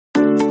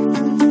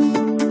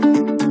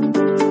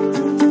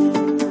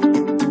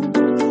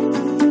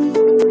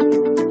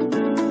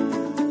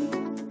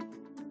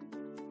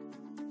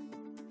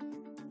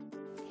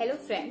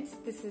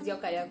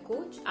career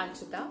coach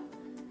Anshita.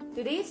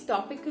 Today's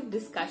topic of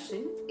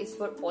discussion is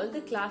for all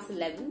the class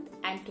 11th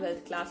and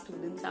 12th class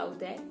students out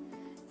there.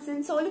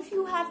 Since all of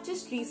you have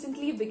just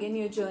recently begun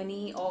your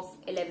journey of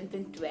 11th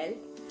and 12th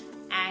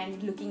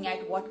and looking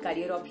at what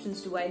career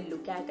options do I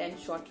look at and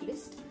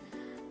shortlist,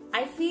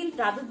 I feel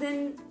rather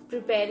than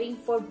preparing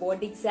for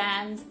board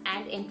exams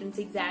and entrance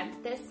exams,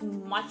 there's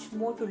much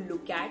more to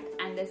look at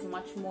and there's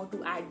much more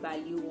to add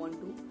value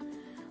onto,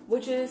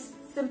 which is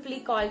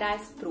simply called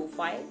as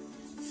profile.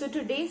 So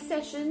today's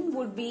session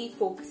would be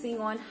focusing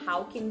on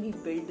how can we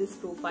build this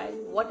profile,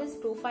 what is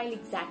profile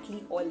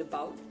exactly all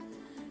about.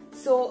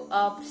 So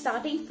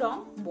starting from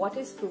what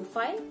is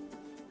profile?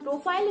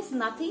 Profile is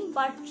nothing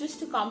but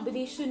just a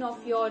combination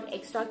of your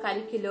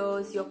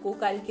extracurriculars, your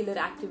co-curricular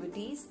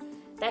activities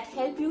that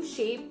help you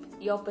shape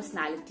your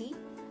personality,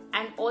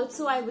 and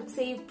also I would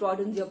say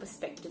broadens your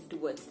perspective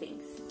towards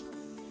things.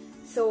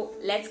 So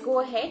let's go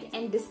ahead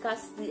and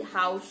discuss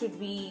how should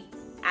we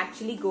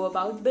actually go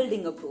about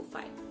building a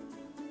profile.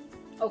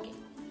 Okay,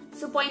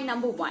 so point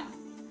number one.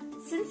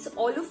 Since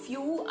all of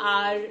you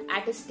are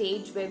at a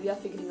stage where we are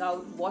figuring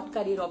out what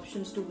career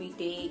options do we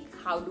take,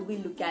 how do we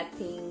look at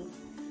things,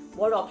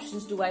 what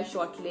options do I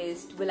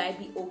shortlist, will I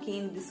be okay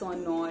in this or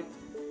not.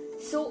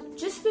 So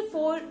just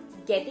before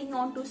getting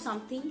onto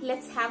something,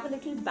 let's have a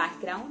little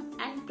background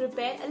and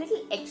prepare a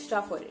little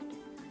extra for it.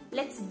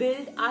 Let's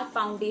build our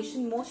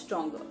foundation more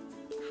stronger.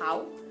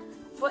 How?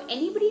 For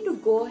anybody to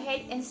go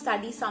ahead and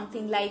study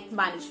something like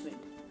management,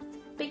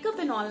 pick up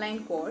an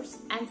online course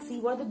and see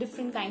what are the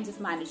different kinds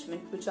of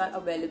management which are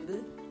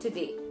available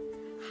today.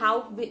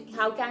 How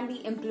can we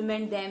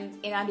implement them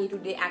in our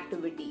day-to-day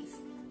activities?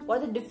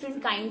 What are the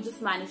different kinds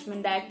of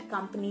management that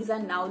companies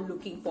are now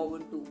looking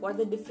forward to? What are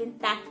the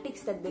different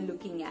tactics that they're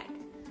looking at?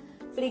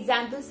 For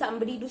example,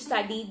 somebody to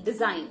study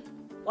design.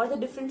 What are the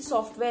different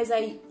softwares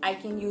I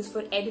can use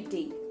for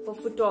editing, for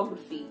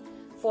photography,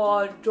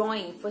 for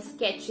drawing, for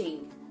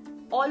sketching?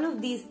 All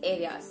of these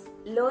areas.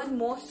 Learn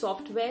more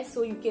software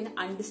so you can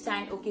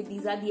understand, okay,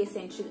 these are the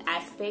essential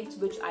aspects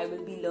which I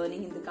will be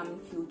learning in the coming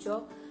future,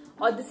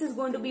 or this is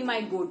going to be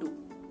my go-to.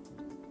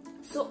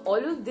 So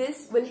all of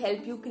this will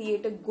help you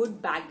create a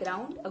good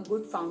background, a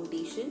good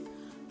foundation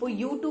for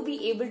you to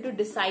be able to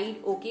decide,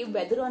 okay,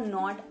 whether or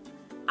not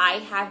I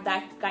have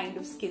that kind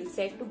of skill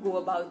set to go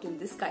about in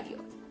this career,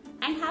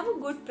 and have a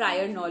good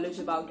prior knowledge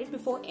about it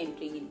before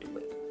entering into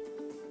it.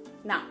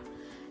 Now,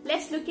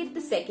 let's look at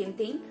the second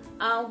thing,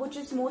 which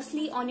is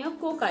mostly on your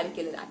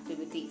co-curricular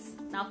activities.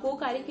 Now,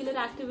 co-curricular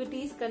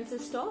activities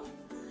consist of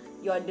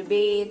your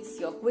debates,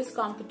 your quiz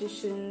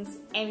competitions,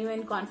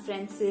 MUN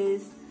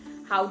conferences,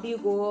 how do you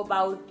go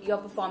about your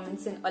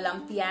performance in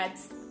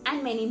Olympiads,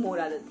 and many more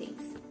other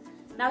things.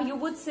 Now, you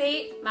would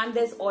say, ma'am,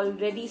 there's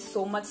already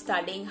so much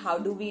studying, how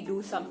do we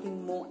do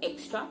something more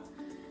extra?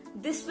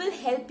 This will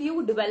help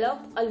you develop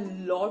a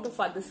lot of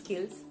other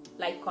skills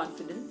like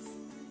confidence,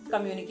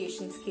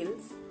 communication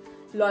skills,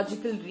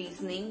 logical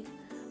reasoning,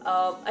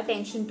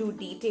 attention to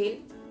detail,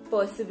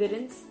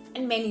 perseverance,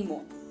 and many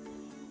more.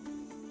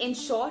 In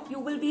short, you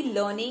will be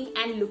learning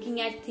and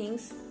looking at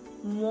things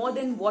more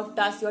than what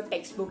does your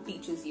textbook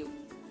teaches you.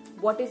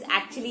 What is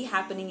actually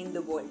happening in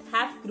the world.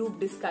 Have group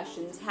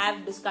discussions,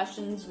 have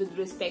discussions with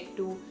respect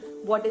to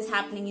what is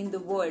happening in the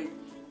world.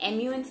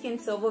 MUNs can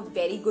serve a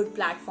very good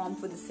platform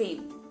for the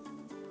same,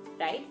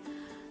 right?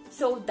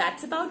 So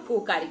that's about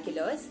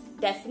co-curriculars.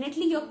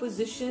 Definitely your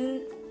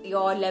position,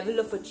 your level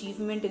of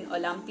achievement in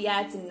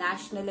Olympiads, in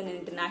national and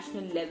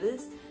international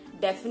levels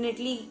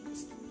definitely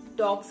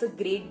talks a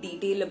great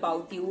detail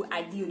about you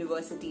at the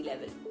university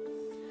level.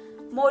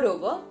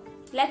 Moreover,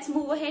 let's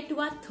move ahead to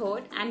our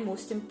third and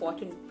most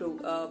important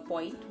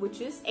point,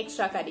 which is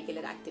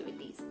extracurricular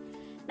activities.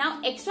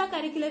 Now,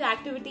 extracurricular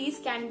activities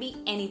can be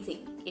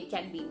anything. It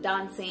can be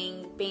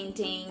dancing,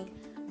 painting,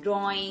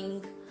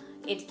 drawing,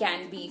 it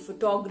can be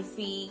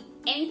photography,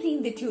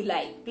 anything that you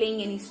like,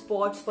 playing any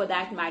sports for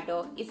that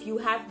matter. If you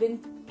have been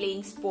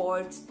playing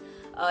sports,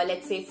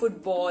 let's say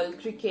football,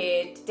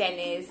 cricket,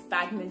 tennis,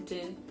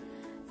 badminton,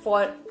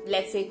 for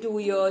let's say 2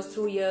 years,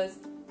 3 years,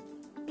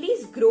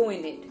 please grow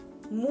in it.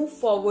 Move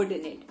forward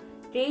in it.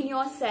 Train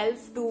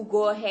yourself to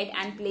go ahead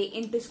and play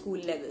inter-school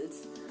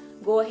levels.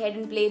 Go ahead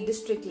and play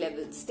district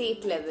level,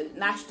 state level,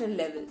 national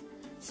level.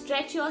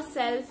 Stretch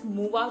yourself,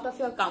 move out of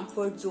your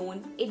comfort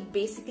zone. It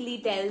basically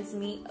tells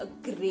me a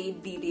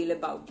great detail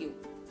about you.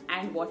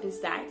 And what is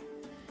that?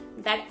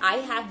 That I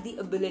have the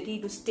ability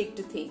to stick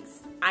to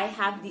things. I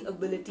have the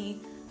ability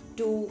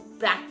to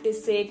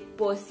practice it,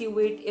 pursue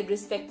it,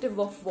 irrespective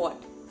of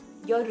what.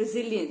 Your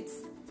resilience,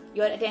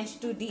 your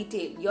attention to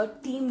detail, your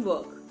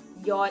teamwork,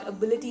 your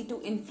ability to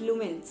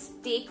influence,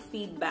 take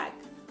feedback,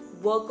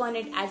 work on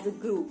it as a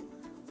group.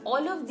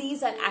 All of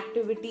these are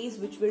activities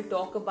which will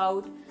talk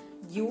about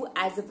you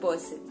as a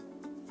person.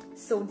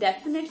 So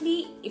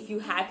definitely, if you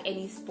have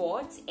any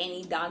sports,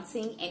 any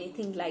dancing,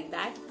 anything like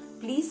that,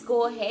 please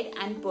go ahead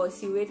and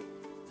pursue it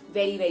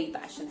very, very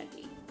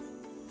passionately.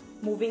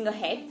 Moving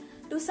ahead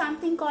to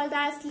something called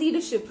as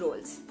leadership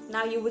roles.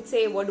 Now you would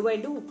say, what do I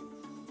do?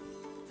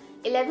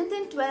 11th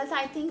and 12th,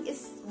 I think,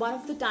 is one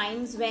of the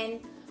times when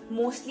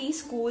mostly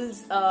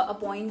schools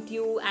appoint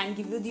you and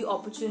give you the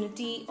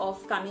opportunity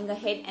of coming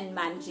ahead and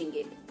managing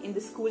it in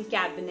the school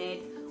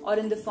cabinet or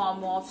in the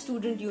form of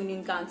student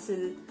union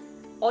council,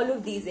 all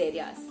of these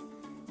areas.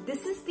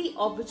 This is the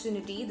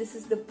opportunity, this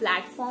is the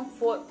platform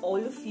for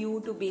all of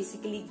you to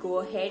basically go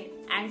ahead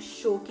and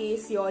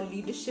showcase your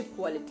leadership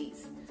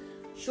qualities.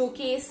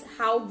 Showcase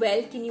how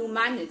well can you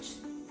manage,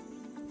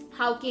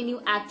 how can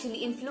you actually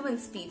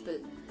influence people,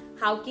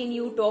 how can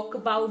you talk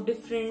about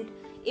different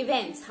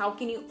events, how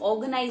can you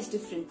organize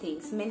different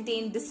things,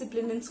 maintain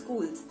discipline in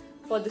schools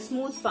for the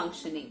smooth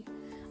functioning.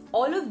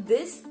 All of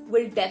this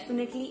will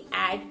definitely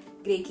add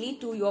greatly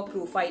to your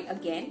profile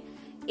again.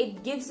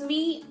 It gives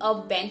me a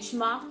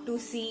benchmark to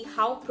see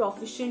how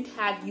proficient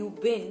have you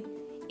been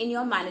in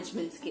your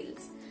management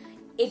skills.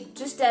 It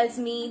just tells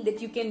me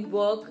that you can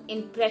work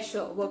in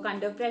pressure, work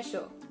under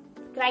pressure,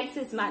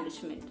 crisis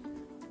management.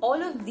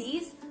 All of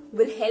these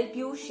will help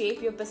you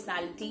shape your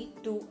personality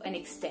to an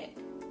extent.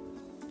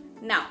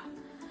 Now,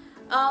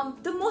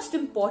 the most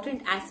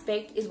important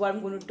aspect is what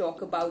I'm going to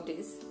talk about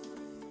is,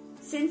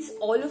 since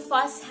all of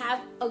us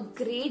have a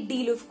great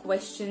deal of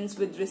questions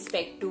with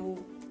respect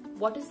to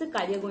what is the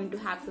career going to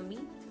have for me?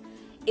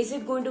 Is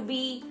it going to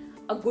be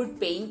a good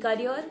paying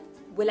career?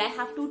 Will I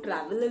have to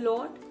travel a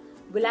lot?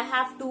 Will I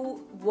have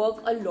to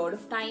work a lot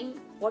of time?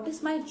 What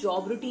is my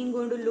job routine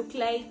going to look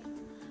like?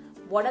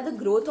 What are the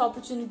growth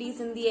opportunities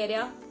in the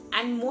area?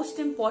 And most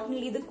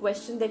importantly, the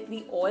question that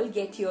we all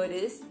get here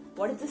is,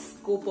 what is the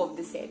scope of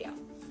this area?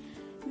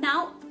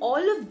 Now,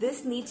 all of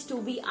this needs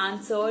to be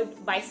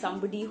answered by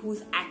somebody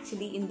who's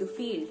actually in the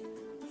field.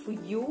 For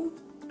you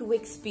to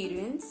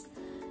experience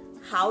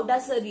how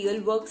does a real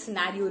work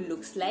scenario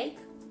looks like,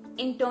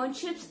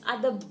 internships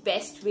are the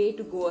best way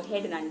to go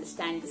ahead and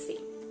understand the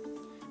same.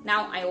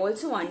 Now, I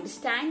also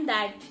understand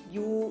that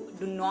you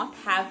do not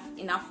have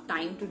enough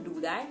time to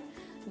do that.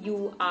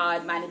 You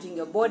are managing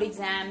your board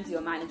exams,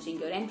 you're managing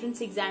your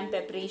entrance exam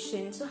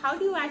preparation. So how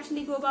do you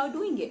actually go about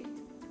doing it?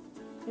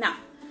 Now,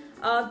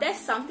 there's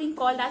something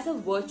called as a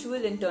virtual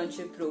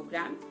internship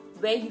program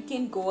where you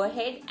can go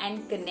ahead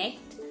and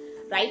connect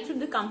right from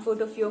the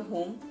comfort of your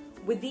home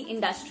with the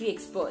industry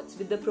experts,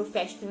 with the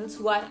professionals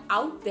who are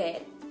out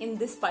there in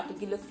this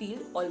particular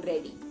field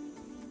already.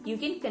 You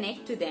can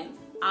connect to them,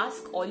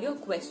 ask all your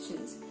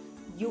questions.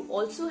 You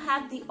also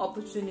have the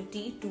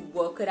opportunity to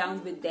work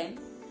around with them,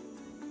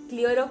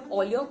 clear up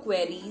all your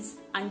queries,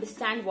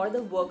 understand what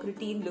the work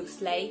routine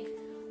looks like,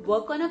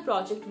 work on a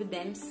project with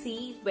them,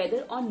 see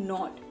whether or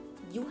not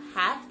you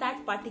have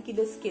that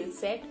particular skill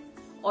set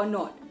or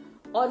not,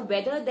 or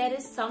whether there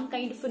is some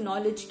kind of a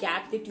knowledge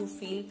gap that you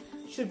feel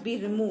should be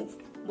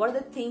removed. What are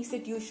the things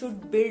that you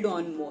should build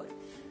on more?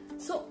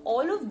 So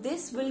all of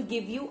this will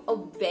give you a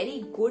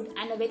very good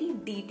and a very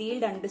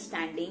detailed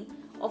understanding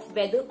of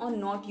whether or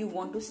not you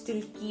want to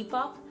still keep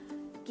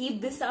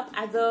this up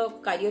as a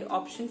career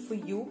option for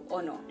you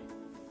or not.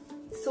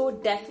 So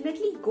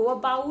definitely go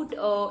about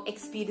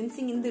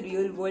experiencing in the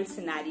real world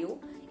scenario.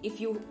 If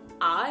you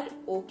are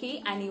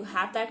okay and you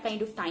have that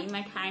kind of time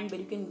at hand where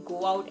you can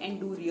go out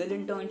and do real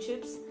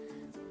internships,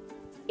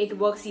 it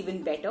works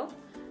even better.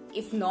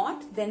 If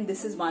not, then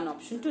this is one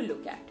option to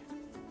look at.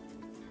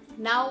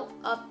 Now,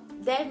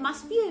 there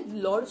must be a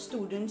lot of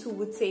students who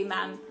would say,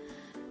 ma'am,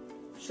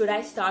 should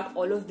I start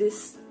all of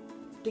this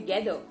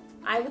together?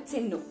 I would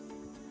say no.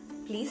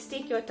 Please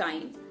take your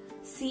time,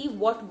 see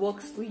what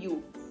works for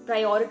you,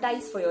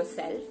 prioritize for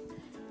yourself,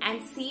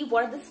 and see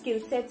what are the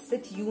skill sets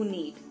that you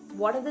need.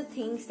 What are the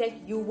things that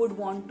you would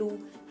want to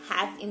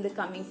have in the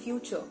coming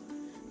future?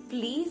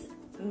 Please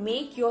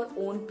make your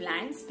own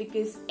plans,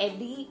 because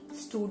every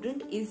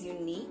student is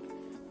unique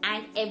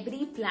and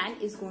every plan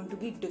is going to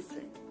be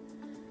different.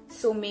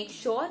 So make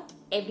sure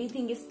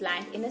everything is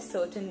planned in a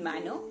certain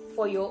manner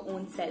for your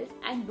own self,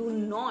 and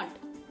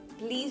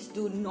please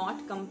do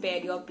not compare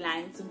your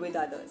plans with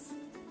others.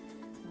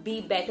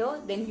 Be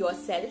better than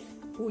yourself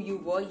who you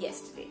were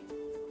yesterday.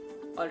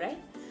 Alright?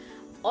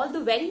 All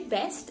the very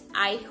best.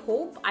 I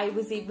hope I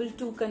was able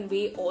to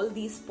convey all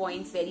these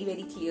points very,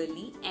 very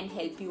clearly and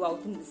help you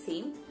out in the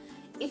same.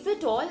 If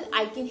at all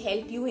I can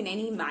help you in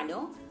any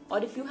manner,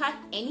 or if you have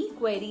any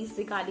queries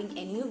regarding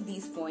any of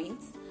these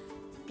points,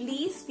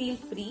 please feel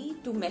free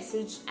to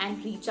message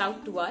and reach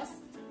out to us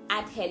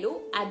at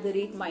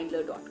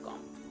hello@mindler.com.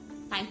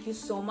 Thank you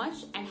so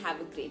much and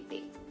have a great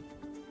day.